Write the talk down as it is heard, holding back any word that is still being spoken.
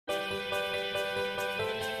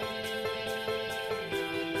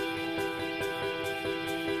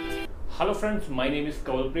Hello friends, my name is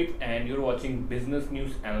Kawalpreet and you're watching Business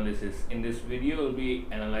News Analysis. In this video, we'll be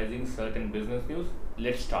analyzing certain business news.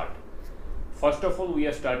 Let's start. First of all, we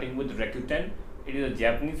are starting with Rakuten. It is a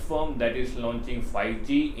Japanese firm that is launching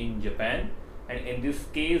 5G in Japan, and in this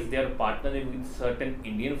case, they are partnering with certain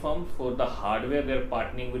Indian firms. For the hardware, they are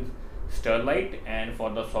partnering with Sterlite, and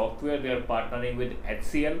for the software, they are partnering with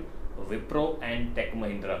HCL, Wipro, and Tech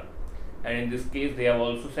Mahindra. And in this case, they have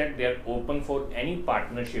also said they are open for any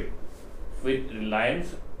partnership with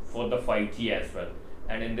Reliance for the 5G as well.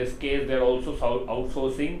 And in this case, they are also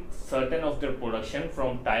outsourcing certain of their production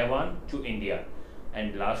from Taiwan to India.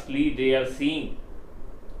 And lastly, they are seeing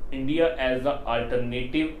India as the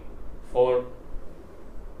alternative for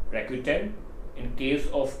Rakuten in case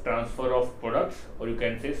of transfer of products, or you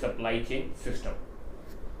can say supply chain system.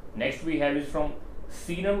 Next we have is from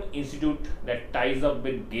Serum Institute that ties up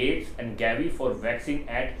with Gates and Gavi for vaccine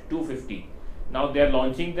at 250. Now they are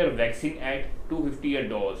launching their vaccine at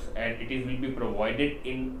 $250 and it will be provided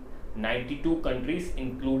in 92 countries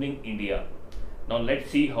including India. Now let's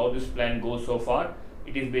see how this plan goes so far.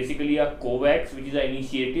 It is basically a COVAX, which is an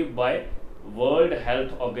initiative by World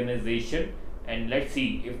Health Organization, and let's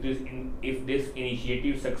see if this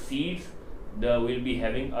initiative succeeds. They will be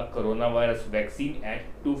having a coronavirus vaccine at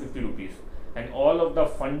 250 rupees, and all of the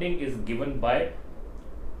funding is given by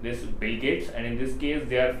this Bill Gates, and in this case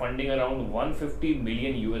they are funding around 150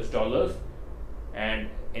 million US dollars, and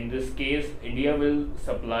in this case India will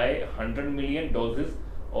supply 100 million doses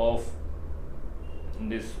of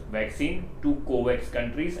this vaccine to COVAX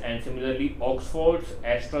countries, and similarly Oxford's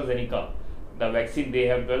AstraZeneca, the vaccine they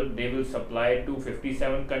have built, they will supply to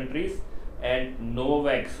 57 countries, and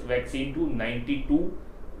Novavax vaccine to 92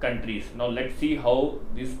 countries. Now let's see how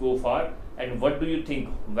this go far, and what do you think,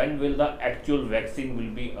 when will the actual vaccine will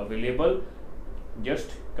be available? Just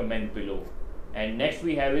comment below. And next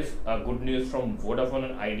we have is good news from Vodafone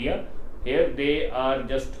and Idea. Here they are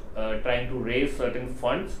just trying to raise certain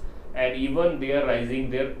funds, and even they are raising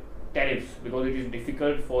their tariffs because it is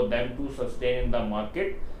difficult for them to sustain in the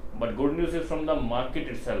market. But good news is from the market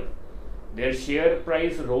itself. Their share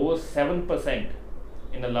price rose 7%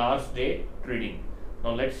 in the last day trading.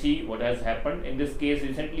 Now let's see what has happened. In this case,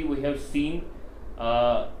 recently we have seen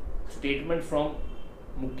a statement from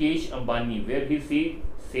Mukesh Ambani where he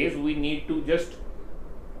says we need to just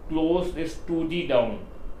close this 2G down.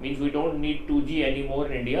 Means we don't need 2G anymore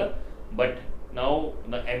in India. But now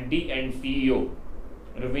the MD and CEO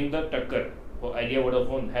Ravinder Thakur for Idea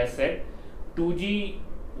Vodafone has said 2G,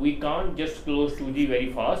 we can't just close 2G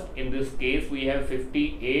very fast. In this case, we have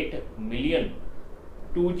 58 million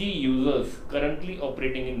 2G users currently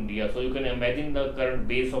operating in India. So you can imagine the current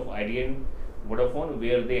base of Idea and Vodafone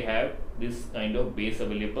where they have this kind of base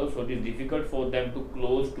available. So it is difficult for them to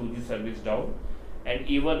close 2G service down. And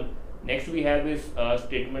even next we have is a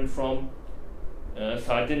statement from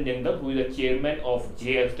Sarjan Jindal, who is the chairman of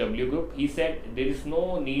JSW Group. He said there is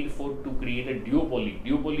no need to create a duopoly.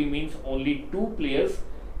 Duopoly means only two players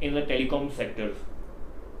in the telecom sectors.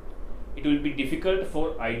 It will be difficult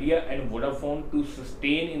for Idea and Vodafone to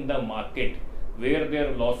sustain in the market where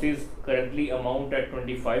their losses currently amount at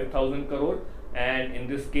 25,000 crore, and in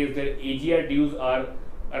this case their AGR dues are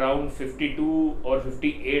around 52 or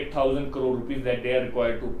 58,000 crore rupees that they are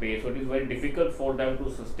required to pay. So it is very difficult for them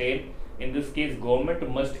to sustain. In this case, government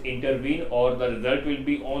must intervene, or the result will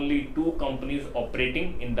be only two companies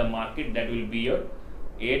operating in the market, that will be your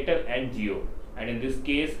Airtel and Jio. And in this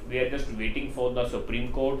case, we are just waiting for the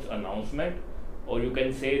Supreme Court's announcement, or you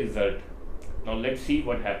can say result. Now let's see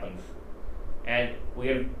what happens. And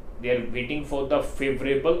they are waiting for the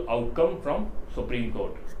favorable outcome from Supreme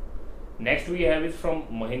Court. Next we have is from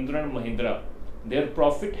Mahindra and Mahindra. Their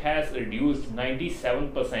profit has reduced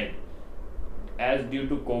 97% as due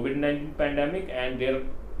to COVID-19 pandemic, and their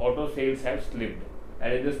auto sales have slipped.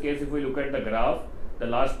 And in this case, if we look at the graph, the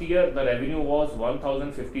last year the revenue was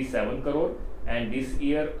 1057 crore, and this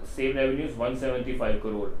year same revenue is 175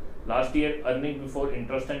 crore. Last year earning before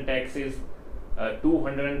interest and tax is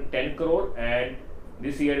 210 crore, and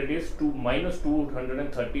this year it is minus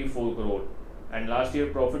 234 crore. And last year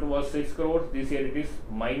profit was 6 crore, this year it is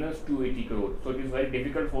minus 280 crore. So it is very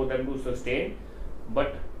difficult for them to sustain.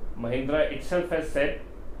 But Mahindra itself has said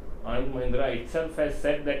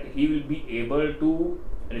that he will be able to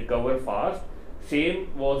recover fast.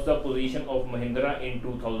 Same was the position of Mahindra in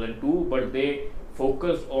 2002, but they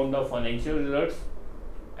focused on the financial results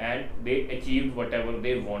and they achieved whatever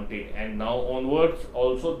they wanted. And now onwards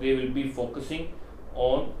also they will be focusing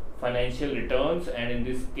on financial returns, and in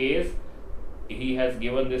this case he has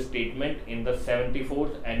given this statement in the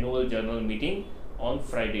 74th annual general meeting on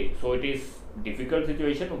Friday. So it is difficult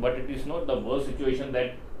situation, but it is not the worst situation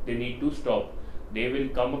that they need to stop. They will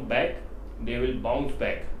come back, they will bounce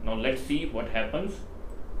back. Now let's see what happens.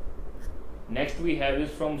 Next we have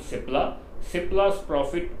is from Cipla. Cipla's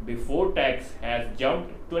profit before tax has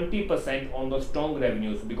jumped 20% on the strong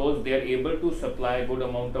revenues because they are able to supply a good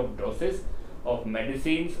amount of doses of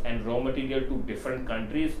medicines and raw material to different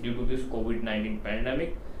countries due to this COVID-19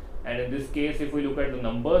 pandemic. And in this case, if we look at the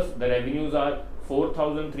numbers, the revenues are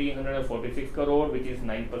 4,346 crore, which is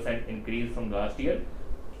 9% increase from last year.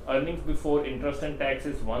 Earnings before interest and tax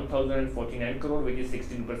is 1,049 crore, which is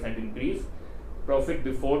 16% increase. Profit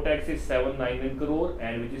before tax is 799 crore,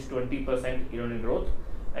 and which is 20% year-on-year growth.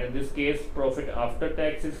 And in this case, profit after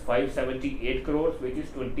tax is 578 crores, which is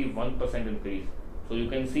 21% increase. So you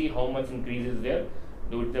can see how much increase is there.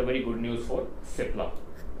 So it's a very good news for Cipla.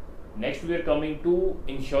 Next we are coming to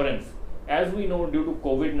insurance. As we know, due to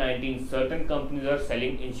COVID-19, certain companies are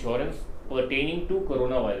selling insurance pertaining to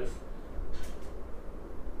coronavirus.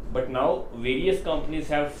 But now various companies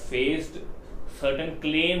have faced certain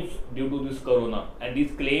claims due to this corona, and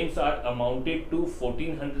these claims are amounted to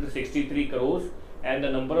 1463 crores, and the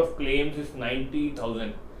number of claims is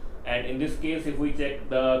 90,000. And in this case, if we check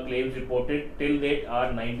the claims reported till date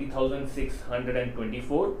are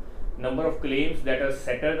 90,624. Number of claims that are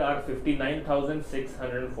settled are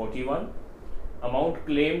 59,641. Amount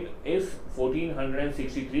claimed is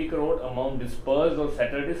 1463 crore. Amount dispersed or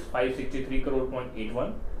settled is 563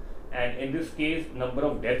 crore.81. And in this case, number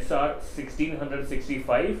of deaths are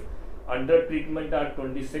 1665. Under treatment are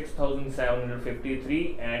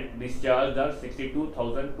 26,753, and discharged are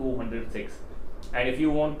 62,206. And if you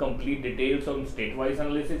want complete details on state-wise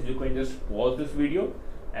analysis, you can just pause this video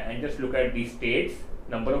and just look at the states,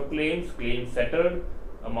 number of claims, claims settled,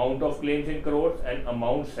 amount of claims in crores, and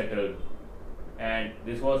amount settled. And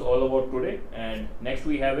this was all about today. And next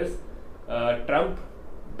we have is Trump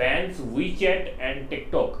bans WeChat and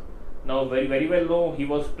TikTok. Now very well know he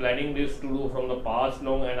was planning this to do from the past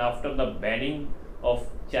long, and after the banning of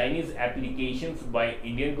Chinese applications by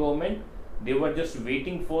Indian government, they were just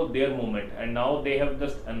waiting for their moment, and now they have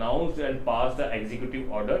just announced and passed the executive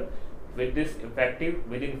order. With this effective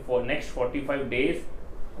within next 45 days,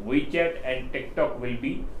 WeChat and TikTok will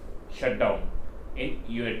be shut down in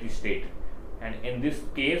United States. And in this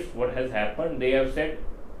case, what has happened, they have said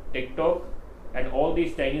TikTok and all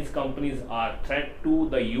these Chinese companies are threat to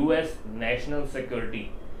the US national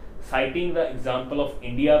security, citing the example of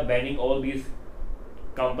India banning all these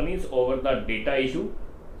companies over the data issue.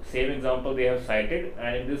 Same example they have cited.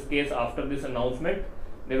 And in this case, after this announcement,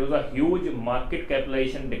 there was a huge market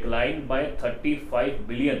capitalization decline by 35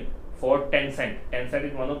 billion for Tencent. Tencent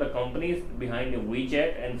is one of the companies behind the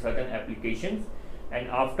WeChat and certain applications, and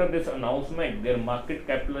after this announcement, their market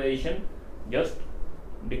capitalization just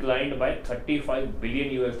declined by 35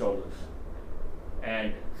 billion US dollars.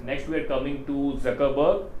 And next we are coming to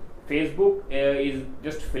Zuckerberg. Facebook is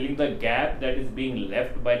just filling the gap that is being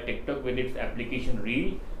left by TikTok with its application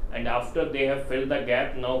Reel, and after they have filled the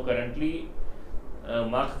gap, now currently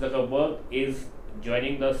Mark Zuckerberg is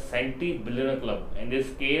joining the $70 billion club. In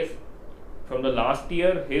this case, from the last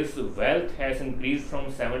year, his wealth has increased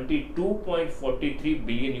from 72.43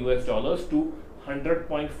 billion US dollars to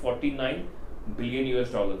 100.49 billion US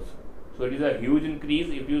dollars. So it is a huge increase.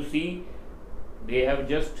 If you see, they have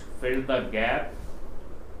just filled the gap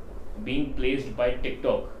being placed by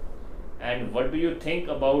TikTok. And what do you think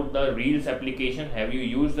about the Reels application? Have you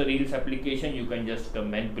used the Reels application? You can just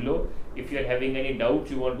comment below. If you are having any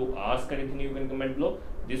doubts, you want to ask anything, you can comment below.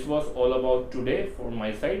 This was all about today from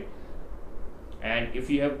my side. And if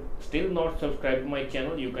you have still not subscribed to my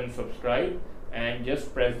channel, you can subscribe and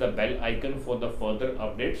just press the bell icon for the further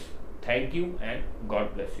updates. Thank you and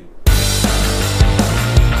God bless you.